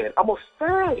fan. I'm a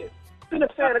fan. I've been a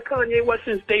fan of Kanye West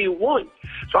since day one.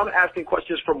 So I'm asking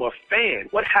questions from a fan.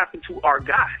 What happened to our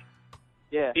guy?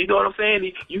 Yeah. You know what I'm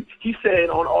saying? He said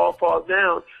on All Falls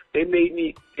Down, they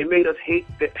made us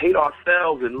hate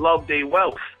ourselves and love their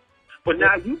wealth. But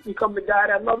now you've become the guy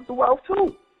that loves the wealth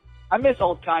too. I miss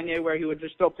old Kanye, where he would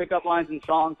just throw pickup lines in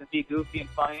songs and be goofy and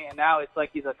funny, and now it's like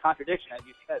he's a contradiction, as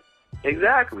you said.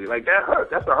 Exactly. Like, that hurt.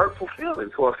 That's a hurtful feeling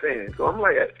to a fan. So I'm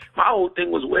like, my whole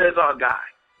thing was, where's our guy?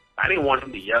 I didn't want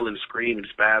him to yell and scream and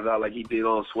spaz out like he did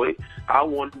on Sway. I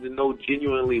wanted to know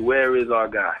genuinely, where is our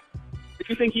guy? Did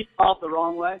you think he evolved the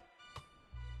wrong way?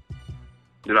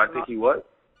 Did I think he what?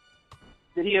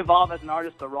 Did he evolve as an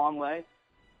artist the wrong way?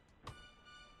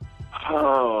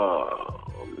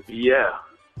 Yeah.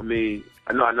 I mean,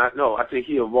 I think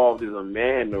he evolved as a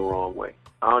man the wrong way.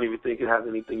 I don't even think it has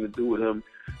anything to do with him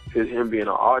being an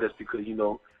artist, because,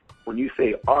 when you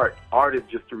say art is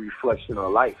just a reflection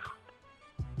of life.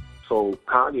 So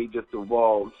Kanye just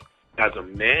evolved as a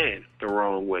man the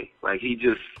wrong way. Like, he's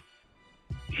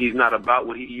not about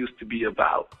what he used to be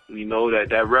about.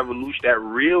 That revolution, that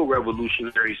real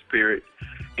revolutionary spirit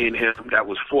in him that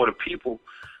was for the people,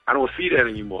 I don't see that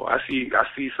anymore. I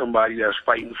see somebody that's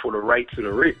fighting for the rights of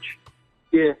the rich.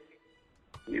 Yeah.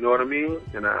 You know what I mean?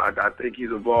 And I think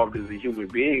he's evolved as a human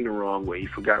being the wrong way. He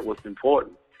forgot what's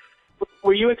important.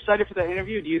 Were you excited for the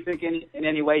interview? Do you think in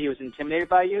any way he was intimidated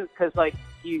by you? Because, like,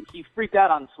 he freaked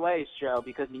out on Sway's show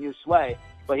because he knew Sway,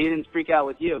 but he didn't freak out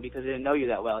with you because he didn't know you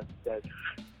that well, as he said.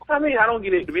 I mean,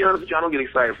 to be honest with you, I don't get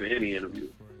excited for any interview.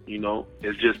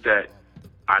 It's just that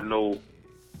I know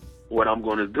what I'm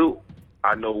going to do.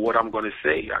 I know what I'm going to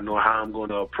say. I know how I'm going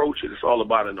to approach it. It's all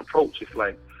about an approach. It's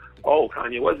like, oh,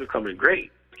 Kanye West is coming,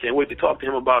 great. Can't wait to talk to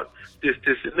him about this,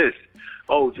 and this.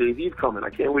 Oh, Jay-Z's coming. I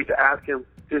can't wait to ask him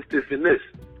this, and this.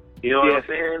 You know what I'm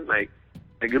saying? Like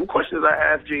them questions I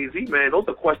asked Jay-Z, man, those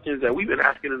are questions that we've been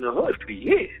asking in the hood for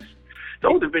years.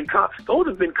 Those have been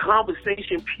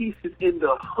conversation pieces in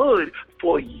the hood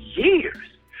for years.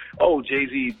 Oh,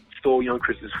 Jay-Z stole Young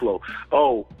Chris's flow.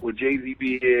 Oh, would Jay-Z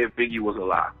be here if Biggie was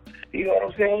alive? You know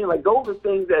what I'm saying? Like, those are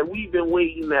things that we've been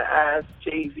waiting to ask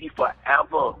Jay-Z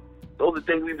forever. Those are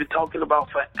things we've been talking about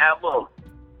forever.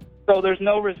 So there's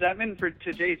no resentment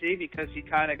to Jay-Z because he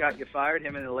kind of got you fired,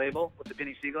 him and the label, with the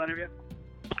Benny Siegel interview?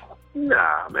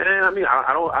 Nah, man. I mean,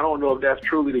 I don't know if that's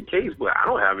truly the case, but I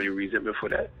don't have any resentment for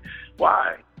that.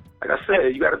 Why? Like I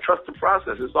said, you got to trust the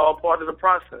process. It's all part of the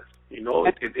process.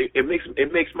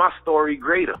 It makes my story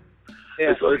greater.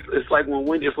 Yeah. It's like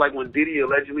when Diddy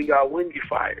allegedly got Wendy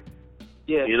fired.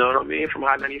 Yeah. You know what I mean? From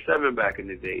Hot 97 back in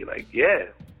the day. Like, yeah,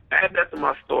 add that to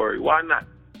my story. Why not?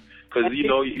 Because, you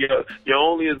know, you're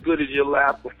only as good as your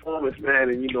last performance, man.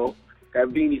 And, you know, that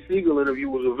Beanie Siegel interview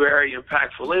was a very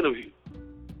impactful interview.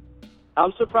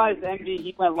 I'm surprised Envy,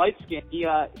 he went light skinned.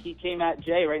 He came at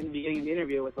Jay right in the beginning of the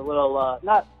interview with a little,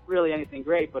 not really anything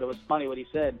great, but it was funny what he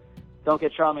said. Don't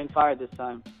get Charlamagne fired this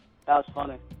time. That was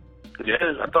funny. Yeah,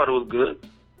 I thought it was good.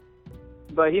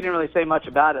 But he didn't really say much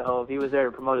about it, Hov. He was there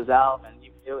to promote his album, and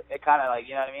it kind of like,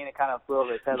 you know what I mean? It kind of flew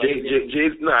over his head.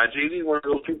 Jay-Z's one of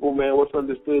those people, man, what's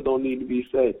understood don't need to be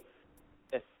said.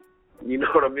 Yeah. You know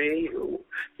what I mean?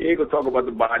 He ain't going to talk about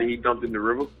the body he dumped in the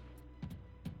river.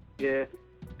 Yeah.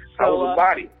 How was the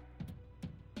body?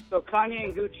 So Kanye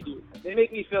and Gucci, they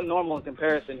make me feel normal in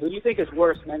comparison. Who do you think is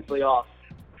worse mentally off?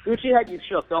 Gucci had you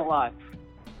shook, don't lie.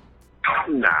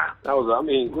 Nah,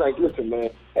 listen, man,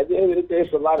 at the end of the day,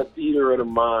 it's a lot of theater of the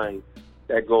mind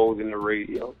that goes in the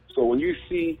radio. So when you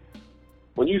see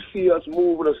us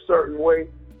moving a certain way,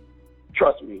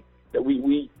 trust me, that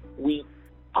we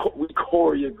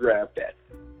choreographed that.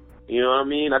 You know what I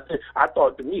mean? I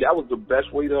thought, to me, that was the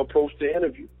best way to approach the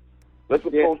interview. Let's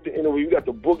approach the interview. You got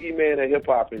the boogeyman of hip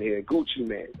hop in here, Gucci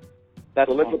Man.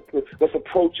 So let's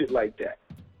approach it like that.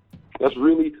 Let's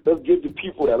give the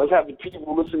people that. Let's have the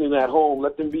people listening at home.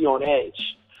 Let them be on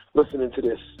edge, listening to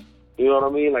this. You know what I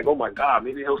mean? Like, oh my God,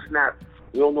 maybe he'll snap.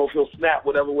 We don't know if he'll snap.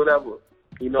 Whatever.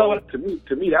 You know, to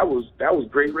me, that was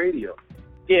great radio.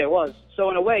 Yeah, it was. So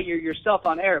in a way, you're yourself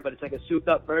on air, but it's like a souped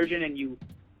up version, and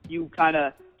you're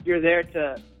there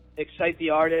to excite the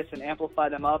artists and amplify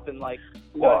them up, and like.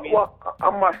 You know what I mean? Well,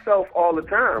 I'm myself all the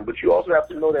time, but you also have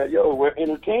to know that we're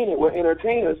entertaining. We're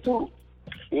entertainers too.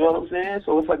 You know what I'm saying?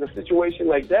 So it's like a situation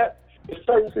like that. In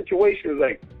certain situations,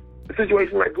 like a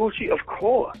situation like Gucci, of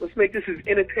course. Let's make this as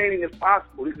entertaining as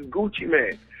possible. This is Gucci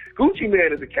Man. Gucci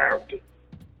Man is a character.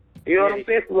 You know what I'm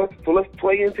saying? So let's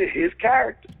play into his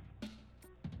character.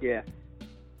 Yeah.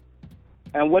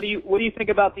 And what do you think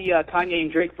about the Kanye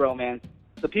and Drake bro, man?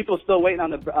 The people still waiting on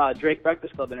the Drake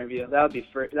Breakfast Club interview. That would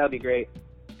be great.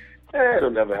 It'll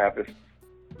never happen.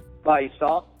 You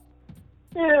saw?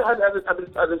 Yeah,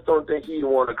 I just don't think he'd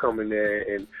want to come in there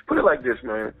and put it like this,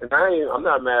 man. And I'm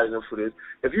not mad at him for this.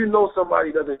 If you know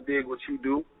somebody doesn't dig what you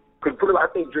do, I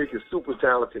think Drake is super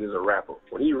talented as a rapper.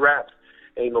 When he raps,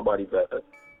 ain't nobody better.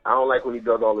 I don't like when he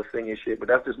does all the singing shit, but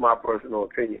that's just my personal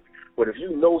opinion. But if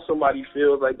you know somebody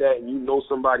feels like that, and you know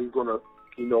somebody's gonna,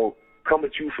 you know, come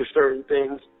at you for certain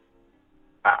things,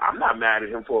 I'm not mad at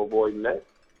him for avoiding that.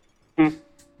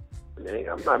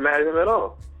 I'm not mad at him at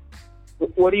all.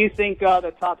 What do you think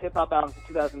the top hip-hop albums of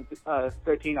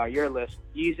 2013 are, your list?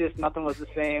 Yeezus, Nothing Was the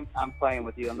Same. I'm playing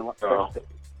with you on the first.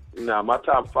 Nah, my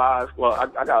top five, well,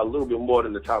 I got a little bit more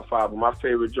than the top five, but my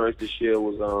favorite joints this year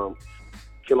was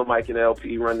Killer Mike and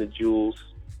LP, Run the Jewels,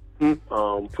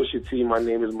 Pusha T, My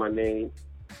Name Is My Name,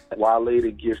 Wale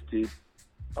The Gifted,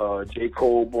 J.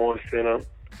 Cole, Born Sinner,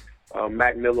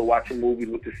 Mac Miller, Watching Movies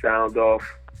with the Sound Off,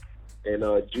 and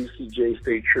Juicy J,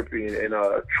 Stay Trippy, and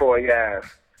Troy Ave,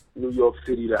 New York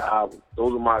City, the album.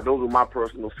 Those are my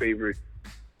personal favorite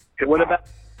hip-hop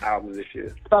albums this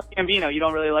year. What about Gambino? You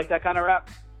don't really like that kind of rap?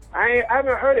 I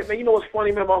haven't heard it, man. You know what's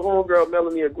funny, man? My homegirl,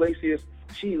 Melanie Iglesias,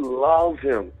 she loves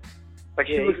him. Like,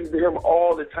 she listens to him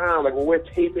all the time. Like, when we're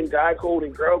taping Guy Code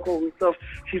and Girl Code and stuff,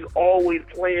 she's always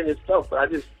playing his stuff. But I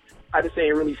just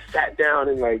ain't really sat down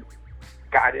and, like,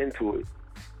 got into it.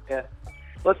 Yeah.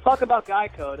 Let's talk about Guy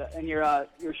Code and your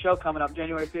show coming up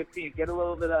January 15th. Get a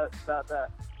little bit about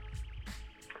that.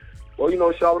 Well, you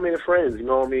know, Charlamagne and Friends, you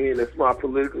know what I mean?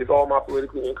 It's all my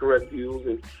politically incorrect views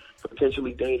and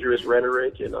potentially dangerous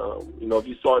rhetoric. And, you know, if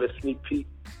you saw the sneak peek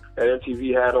that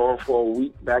MTV had on for a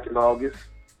week back in August,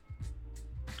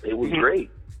 it was great.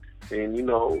 And, you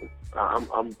know,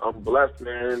 I'm blessed,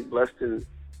 man, blessed and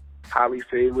highly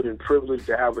favored and privileged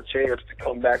to have a chance to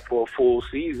come back for a full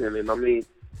season. And, I mean,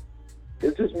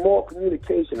 it's just more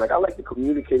communication. Like, I like to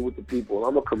communicate with the people.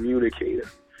 I'm a communicator,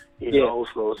 you know?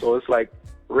 So it's like,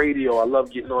 radio, I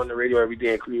love getting on the radio every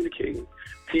day and communicating.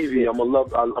 TV, I'm a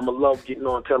love getting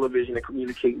on television and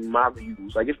communicating my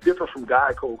views. Like, it's different from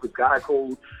Guy Code, because Guy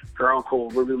Code, Girl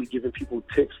Code, we're really giving people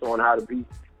tips on how to be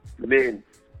men,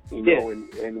 you know,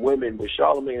 and women. But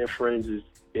Charlamagne and Friends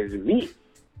is me.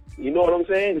 You know what I'm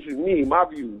saying? This is me, my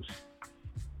views,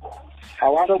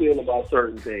 how I feel about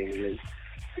certain things, and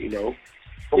you know.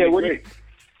 Yeah, what are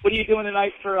you doing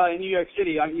tonight for in New York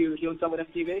City? Are you doing something with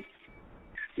MTV?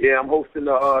 Yeah, I'm hosting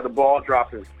the ball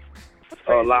dropping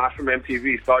live from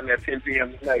MTV starting at 10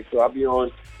 p.m. tonight. So I'll be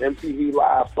on MTV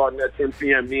Live starting at 10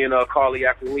 p.m. Me and Carly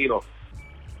Aquilino.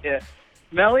 Yeah,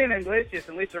 Melly and Iglesias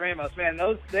and Lisa Ramos, man,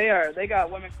 they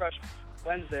got women crush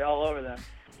Wednesday all over them.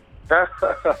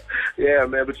 Yeah,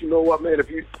 man. But you know what, man? If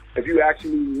you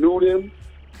actually knew them,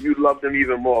 you'd love them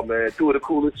even more, man. Two of the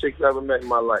coolest chicks I ever met in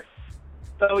my life.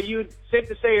 So you'd safe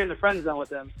to say you're in the friend zone with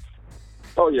them.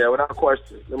 Oh yeah, without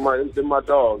question. They're my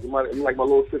dogs. They're like my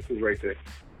little sisters right there.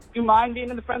 Do you mind being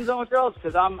in the friend zone with girls?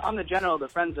 Because I'm the general of the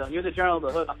friend zone. You're the general of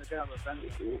the hood. I'm the general of the friend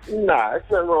zone. Nah, there's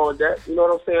nothing wrong with that. You know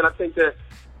what I'm saying? I think that,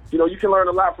 you can learn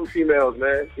a lot from females,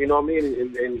 man. You know what I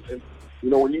mean? And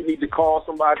when you need to call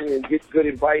somebody and get good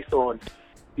advice on,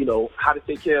 how to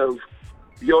take care of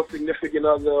your significant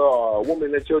other or a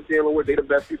woman that you're dealing with, they're the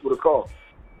best people to call.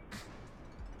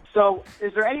 So,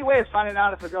 is there any way of finding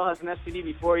out if a girl has an STD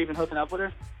before even hooking up with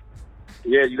her?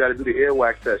 Yeah, you got to do the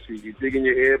earwax test. You dig in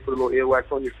your ear, put a little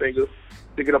earwax on your finger,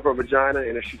 stick it up her vagina,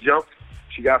 and if she jumps,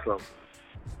 she got something.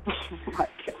 Oh, my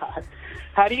God.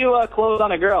 How do you close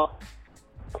on a girl?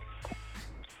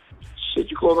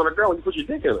 Shit, you close on a girl when you put your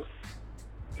dick in her.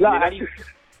 No, how do you...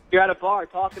 You're at a bar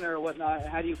talking to her or whatnot.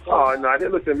 How do you close? Oh, no.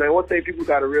 Listen, man, one thing people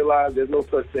got to realize, there's no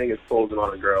such thing as closing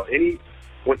on a girl.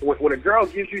 When a girl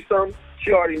gives you something,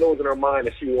 she already knows in her mind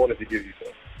that she wanted to give you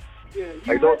something. Yeah,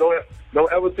 like,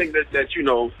 don't ever think that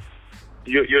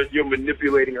you're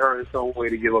manipulating her in some way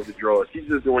to give up the draw. She's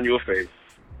just doing you a favor.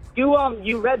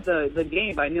 You read the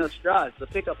Game by Neil Strauss, the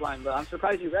pickup line, but I'm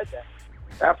surprised you read that.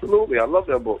 Absolutely. I love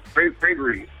that book. Great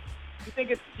read.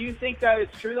 Do you think that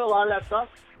it's true, though, a lot of that stuff?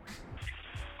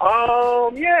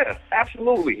 Yeah,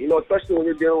 absolutely. Especially when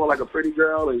you're dealing with like a pretty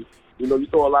girl and, you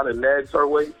throw a lot of nags her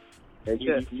way and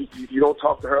you don't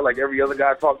talk to her like every other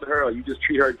guy talks to her, or you just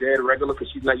treat her dead regular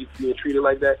because she's not used to being treated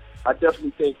like that. I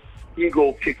definitely think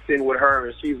ego kicks in with her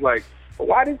and she's like, well,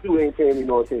 why this dude ain't paying me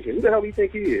no attention? Who the hell do you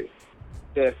think he is?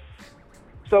 Yeah.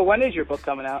 So when is your book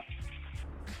coming out?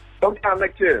 Sometime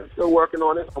next year. Still working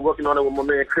on it. I'm working on it with my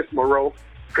man Chris Moreau.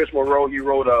 Chris Moreau, he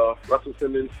wrote Russell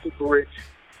Simmons' Super Rich.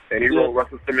 And he wrote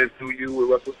Russell Simmons' Do You with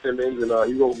Russell Simmons. And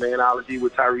he wrote Manology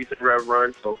with Tyrese and Rev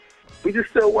Run. So we just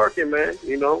still working, man,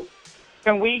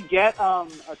 Can we get a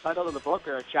title of the book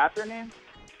or a chapter name?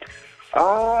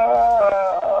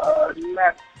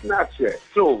 Not yet.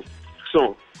 Soon.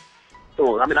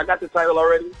 I mean, I got the title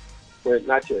already, but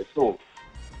not yet. Soon.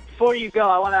 Before you go,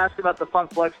 I want to ask about the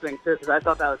Funk Flex thing, too, because I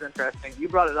thought that was interesting. You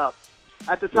brought it up.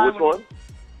 At the time Which one?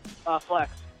 Flex.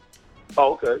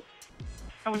 Oh, okay.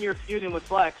 When you were feuding with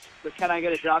Flex, the Can I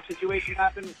Get a Job situation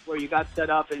happened where you got set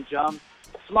up and jumped.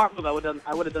 Smart move. I would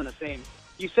have done the same.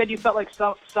 You said you felt like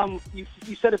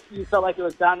you said you felt like it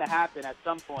was bound to happen at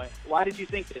some point. Why did you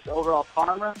think this? Overall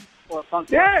karma or Funk?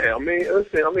 Yeah, I mean,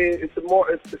 listen. I mean,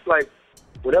 it's like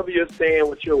whatever you're saying,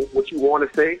 what you want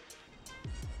to say,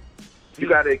 you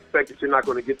got to expect that you're not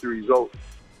going to get the results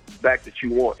back that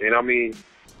you want. And I mean,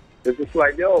 it's just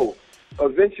like,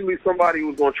 eventually somebody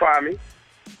was going to try me.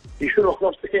 You know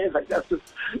what I'm saying? Like that's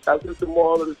just the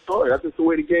moral of the story. That's just the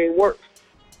way the game works.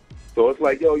 So it's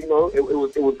like, it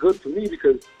was good for me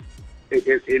because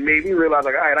it made me realize,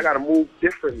 like, all right, I got to move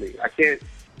differently.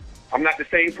 I'm not the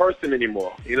same person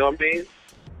anymore. You know what I mean?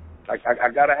 Like, I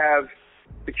got to have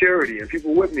security and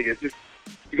people with me. It's just,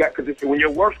 because when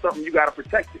you're worth something, you got to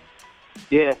protect it.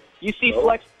 Yeah. You see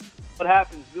Flex, what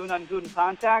happens? Good on good in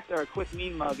contact or a quick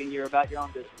mean mug and you're about your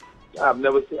own business?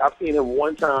 I've seen him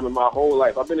one time in my whole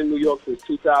life. I've been in New York since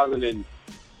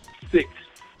 2006.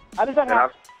 How does that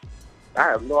happen? I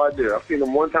have no idea. I've seen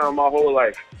him one time in my whole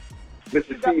life.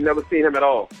 Mr. T, never seen him at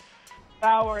all.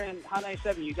 Power and Hot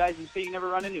 97, you say you never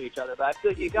run into each other, but I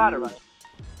feel like you gotta run.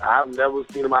 I've never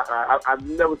seen him. I've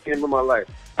never seen him in my life.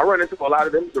 I run into a lot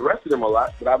of them, the rest of them a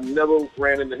lot, but I've never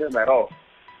ran into him at all.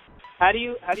 How do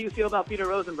you feel about Peter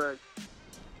Rosenberg?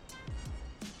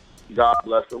 God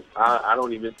bless him. I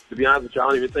don't even, to be honest with you, I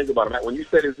don't even think about him. When you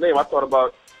said his name, I thought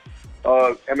about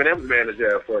Eminem's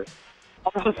manager at first.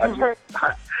 Rosenberg?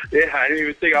 I didn't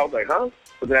even think. I was like, huh?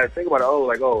 But then I think about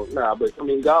it, nah. But I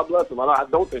mean, God bless him. I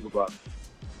don't think about it.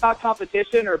 Not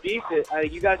competition or beef.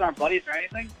 You guys aren't buddies or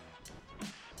anything?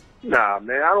 Nah,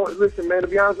 man. I don't listen, man. To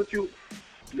be honest with you,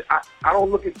 I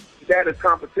don't look at that as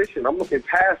competition. I'm looking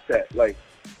past that. Like,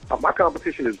 my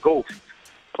competition is Ghost.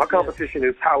 My competition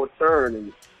is Howard Stern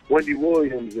and Wendy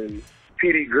Williams and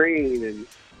Petey Green and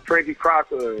Frankie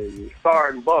Crocker and Star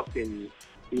and Buck and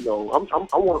I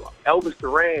want Elvis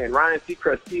Duran, Ryan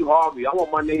Seacrest, Steve Harvey. I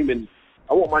want my name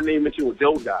mentioned with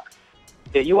those guys.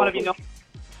 Yeah, you want to be known to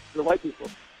the white people.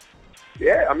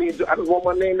 Yeah, I mean, I just want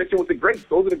my name mentioned with the greats.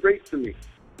 Those are the greats to me.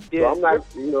 Yeah, so I'm not,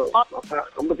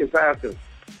 I'm looking past them.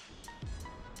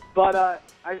 But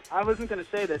I wasn't going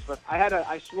to say this, but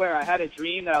I swear I had a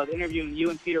dream that I was interviewing you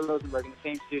and Peter Rosenberg in the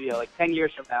same studio, like 10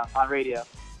 years from now on radio.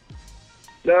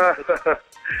 You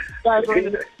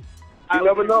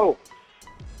never know.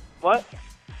 What?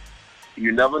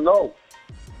 You never know.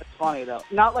 That's funny though.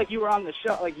 Not like you were on the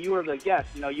show, like you were the guest.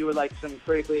 You know, you were like some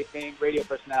critically acclaimed radio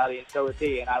personality, and so was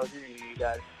he. And I was interviewing you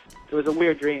guys. It was a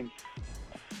weird dream.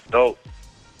 Dope.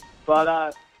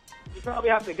 But you probably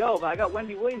have to go. But I got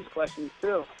Wendy Williams questions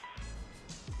too.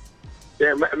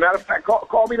 Yeah, matter of fact,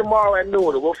 call me tomorrow at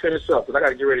noon and we'll finish up. Because I got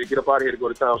to get ready to get up out of here to go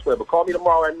to Town Square. But call me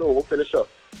tomorrow at noon. We'll finish up.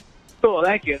 Cool,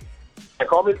 thank you. And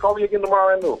call me again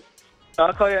tomorrow at noon.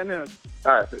 I'll call you at noon.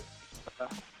 All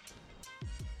right.